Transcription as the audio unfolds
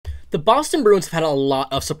The Boston Bruins have had a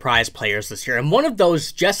lot of surprise players this year, and one of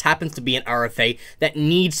those just happens to be an RFA that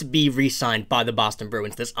needs to be re-signed by the Boston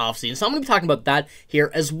Bruins this offseason. So I'm going to be talking about that here,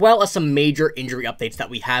 as well as some major injury updates that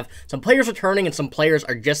we have. Some players returning, and some players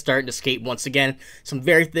are just starting to skate once again. Some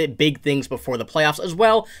very big things before the playoffs, as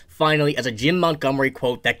well, finally, as a Jim Montgomery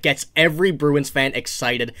quote that gets every Bruins fan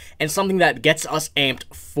excited, and something that gets us amped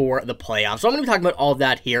for the playoffs. So I'm going to be talking about all of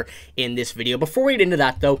that here in this video. Before we get into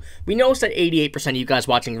that, though, we noticed that 88% of you guys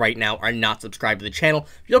watching right now are not subscribed to the channel.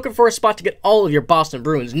 If you're looking for a spot to get all of your Boston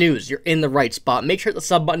Bruins news, you're in the right spot. Make sure to hit the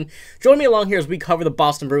sub button. Join me along here as we cover the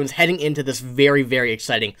Boston Bruins heading into this very, very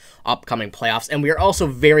exciting upcoming playoffs. And we are also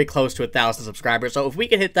very close to 1,000 subscribers. So if we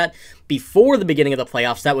could hit that before the beginning of the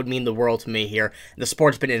playoffs, that would mean the world to me here. The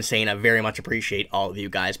sport's been insane. I very much appreciate all of you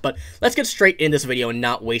guys. But let's get straight in this video and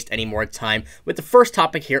not waste any more time with the first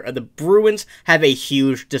topic here. The Bruins have a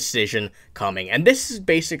huge decision coming. And this is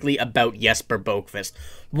basically about Jesper Boqvist.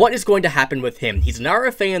 What is going to happen with him? He's an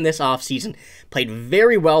RFA in this offseason, played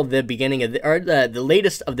very well the beginning of the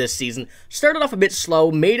latest of this season, started off a bit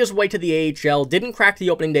slow, made his way to the AHL, didn't crack the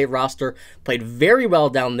opening day roster, played very well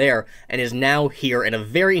down there, and is now here in a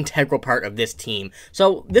very integral part of this team.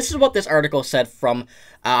 So this is what this article said from,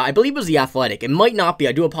 I believe it was The Athletic. It might not be,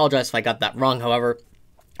 I do apologize if I got that wrong, however.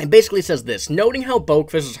 It basically says this: noting how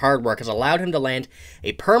Boqvist's hard work has allowed him to land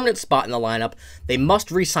a permanent spot in the lineup, they must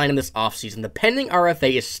re-sign him this offseason. The pending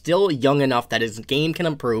RFA is still young enough that his game can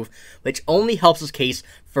improve, which only helps his case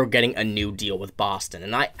for getting a new deal with Boston.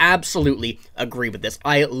 And I absolutely agree with this.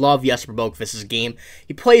 I love Jesper Boqvist's game.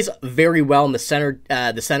 He plays very well in the center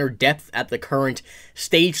depth at the current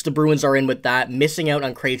stage the Bruins are in with that, missing out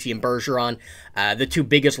on Krejci and Bergeron, the two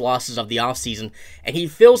biggest losses of the offseason, and he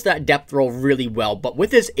fills that depth role really well. But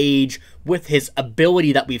with his age, with his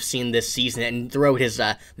ability that we've seen this season and throughout his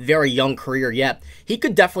very young career yet, he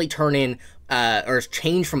could definitely turn in or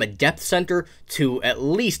change from a depth center to at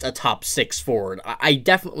least a top 6 forward. I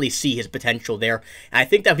definitely see his potential there, and I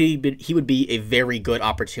think that he would be a very good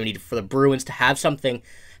opportunity for the Bruins to have something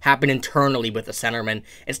happen internally with the centerman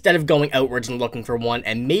instead of going outwards and looking for one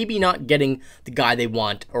and maybe not getting the guy they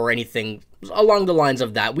want or anything along the lines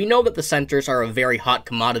of that. We know that the centers are a very hot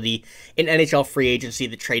commodity in NHL free agency,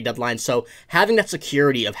 the trade deadline, so having that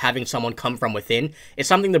security of having someone come from within is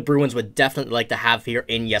something the Bruins would definitely like to have here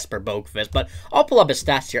in Jesper Boqvist. But I'll pull up his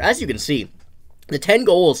stats here. As you can see, the 10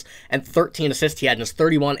 goals and 13 assists he had in his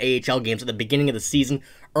 31 AHL games at the beginning of the season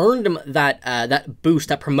earned him that boost,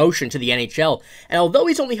 that promotion to the NHL. And although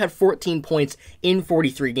he's only had 14 points in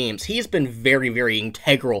 43 games, he has been very, very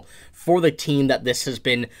integral for the team that this has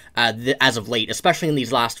been as of late, especially in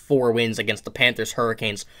these last 4 wins against the Panthers,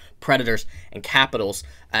 Hurricanes, Predators, and Capitals.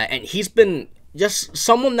 And he's been just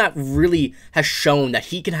someone that really has shown that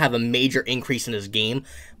he can have a major increase in his game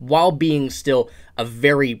while being still a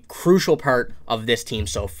very crucial part of this team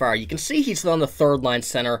so far. You can see he's still on the third-line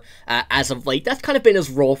center as of late. That's kind of been his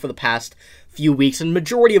role for the past few weeks and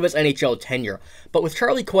majority of his NHL tenure. But with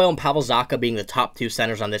Charlie Coyle and Pavel Zacha being the top 2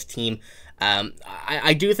 centers on this team,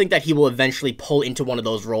 I do think that he will eventually pull into one of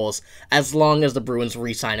those roles as long as the Bruins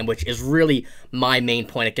re-sign him, which is really my main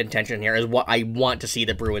point of contention here, is what I want to see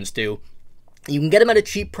the Bruins do. You can get him at a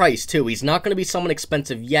cheap price, too. He's not going to be someone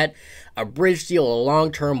expensive yet. A bridge deal, a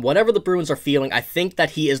long-term, whatever the Bruins are feeling, I think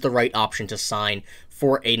that he is the right option to sign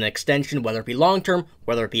for an extension, whether it be long-term,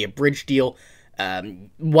 whether it be a bridge deal,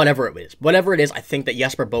 whatever it is. Whatever it is, I think that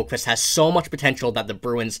Jesper Boqvist has so much potential that the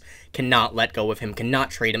Bruins cannot let go of him,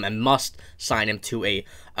 cannot trade him, and must sign him to a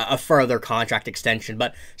further contract extension.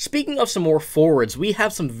 But speaking of some more forwards, we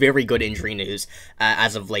have some very good injury news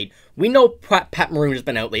as of late. We know Pat Maroon has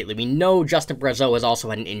been out lately. We know Justin Brazeau has also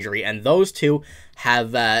had an injury, and those two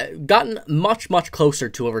have gotten much, much closer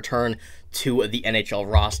to a return to the NHL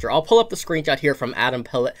roster. I'll pull up the screenshot here from Adam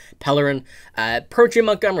Pellerin. Per Jim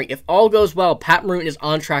Montgomery, if all goes well, Pat Maroon is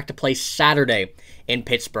on track to play Saturday in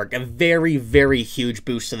Pittsburgh. A very, very huge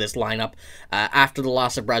boost to this lineup after the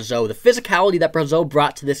loss of Brazeau. The physicality that Brazeau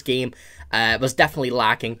brought to this game was definitely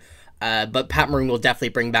lacking, but Pat Maroon will definitely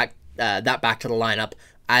bring back that back to the lineup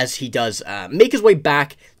as he does make his way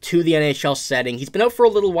back to the NHL setting. He's been out for a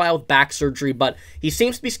little while with back surgery, but he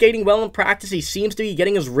seems to be skating well in practice. He seems to be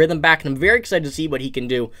getting his rhythm back, and I'm very excited to see what he can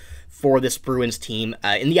do for this Bruins team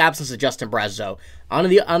in the absence of Justin Brazeau. On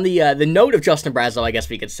the note of Justin Brazeau, I guess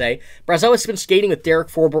we could say, Brazeau has been skating with Derek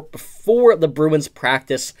Forbort before the Bruins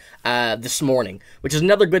practice this morning, which is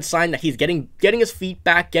another good sign that he's getting his feet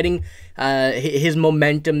back, getting his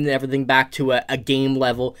momentum and everything back to a game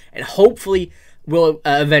level, and hopefully will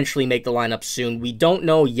eventually make the lineup soon. We don't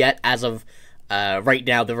know yet as of right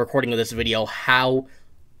now, the recording of this video, how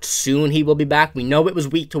soon he will be back. We know it was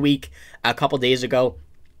week to week a couple days ago.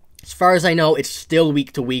 As far as I know, it's still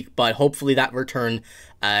week to week, but hopefully that return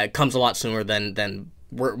comes a lot sooner than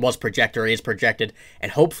was projected or is projected,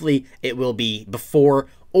 and hopefully it will be before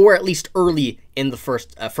or at least early in the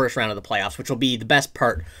first round of the playoffs, which will be the best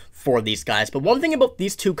part for these guys. But one thing about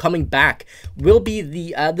these two coming back will be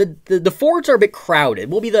the forwards are a bit crowded.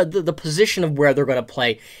 Will be the position of where they're going to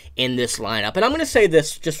play in this lineup. And I'm going to say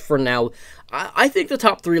this just for now. I think the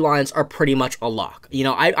top three lines are pretty much a lock. You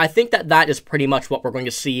know, I think that is pretty much what we're going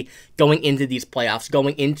to see going into these playoffs,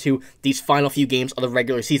 going into these final few games of the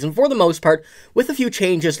regular season, for the most part, with a few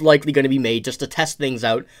changes likely going to be made just to test things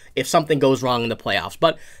out if something goes wrong in the playoffs.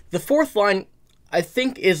 But the fourth line, I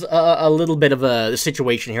think, is a little bit of a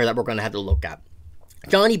situation here that we're going to have to look at.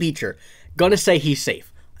 Johnny Beecher, going to say he's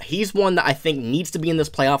safe. He's one that I think needs to be in this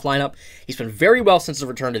playoff lineup. He's been very well since the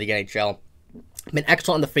return to the NHL. Been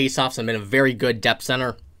excellent in the faceoffs and been a very good depth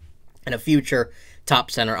center and a future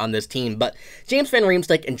top center on this team. But James Van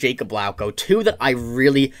Riemsdyk and Jacob Lauko, two that I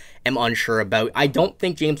really am unsure about. I don't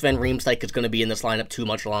think James Van Riemsdyk is going to be in this lineup too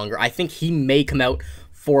much longer. I think he may come out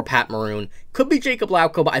for Pat Maroon. Could be Jacob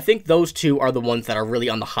Lauko, but I think those two are the ones that are really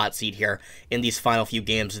on the hot seat here in these final few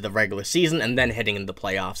games of the regular season and then heading into the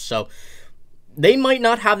playoffs. So they might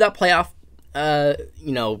not have that playoff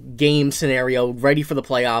game scenario ready for the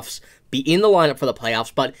playoffs, be in the lineup for the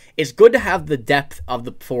playoffs, but it's good to have the depth of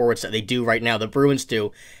the forwards that they do right now, the Bruins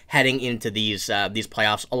do, heading into these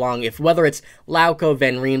playoffs, along if whether it's Lauko,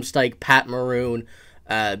 Van Riemsdyk, Pat Maroon,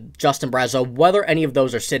 Justin Brazeau, whether any of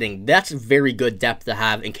those are sitting, that's very good depth to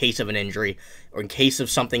have in case of an injury or in case of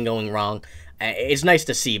something going wrong. It's nice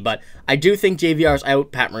to see, but I do think JVR's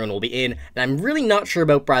out, Pat Maroon will be in, and I'm really not sure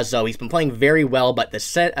about Brazeau. He's been playing very well, but the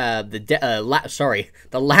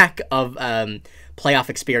lack of playoff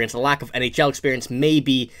experience, the lack of NHL experience may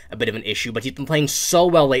be a bit of an issue, but he's been playing so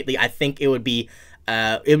well lately, I think it would be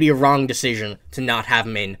a wrong decision to not have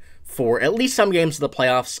him in for at least some games of the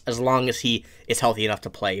playoffs, as long as he is healthy enough to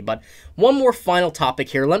play. But one more final topic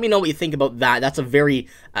here. Let me know what you think about that. That's a very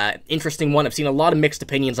interesting one. I've seen a lot of mixed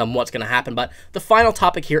opinions on what's going to happen, but the final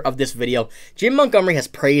topic here of this video, Jim Montgomery has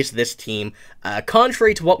praised this team,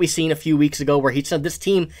 contrary to what we seen a few weeks ago, where he said this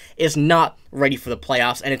team is not ready for the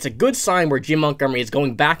playoffs, and it's a good sign where Jim Montgomery is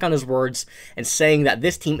going back on his words and saying that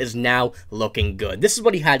this team is now looking good. This is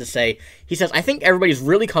what he had to say. He says, "I think everybody's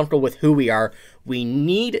really comfortable with who we are. We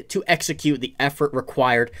need to execute the effort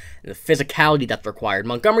required and the physicality that's required."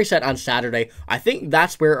 Montgomery said on Saturday, "I think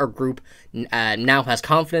that's where our group now has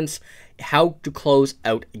confidence how to close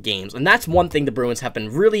out games." And that's one thing the Bruins have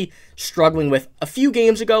been really struggling with a few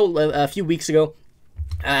weeks ago.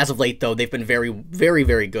 As of late, though, they've been very, very,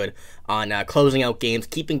 very good on closing out games,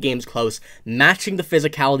 keeping games close, matching the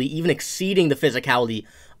physicality, even exceeding the physicality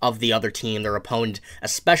of the other team, their opponent,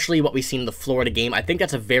 especially what we've seen in the Florida game. I think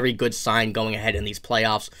that's a very good sign going ahead in these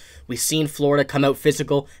playoffs. We've seen Florida come out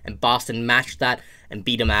physical, and Boston matched that and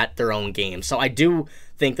beat them at their own game. So I do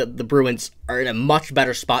think that the Bruins are in a much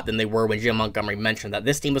better spot than they were when Jim Montgomery mentioned that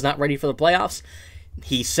this team was not ready for the playoffs.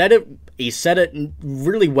 He said it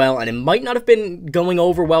really well, and it might not have been going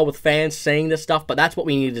over well with fans saying this stuff, but that's what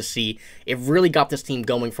we needed to see. It really got this team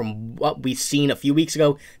going from what we've seen a few weeks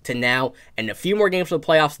ago to now, and a few more games for the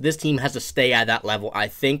playoffs. This team has to stay at that level. I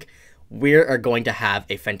think we are going to have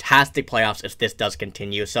a fantastic playoffs if this does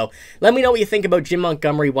continue. So let me know what you think about Jim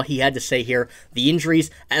Montgomery, what he had to say here, the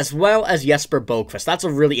injuries, as well as Jesper Boqvist. That's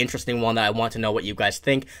a really interesting one that I want to know what you guys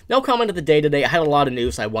think. No comment of the day today. I had a lot of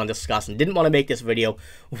news I wanted to discuss and didn't want to make this video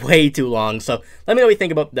way too long. So let me know what you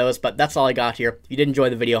think about those, but that's all I got here. If you did enjoy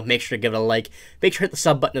the video, make sure to give it a like. Make sure to hit the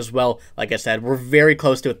sub button as well. Like I said, we're very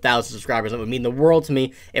close to 1,000 subscribers. It would mean the world to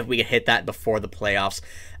me if we could hit that before the playoffs.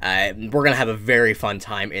 We're going to have a very fun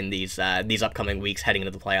time in these upcoming weeks heading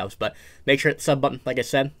into the playoffs. But make sure to hit the sub button. Like I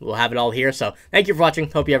said, we'll have it all here. So thank you for watching.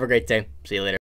 Hope you have a great day. See you later.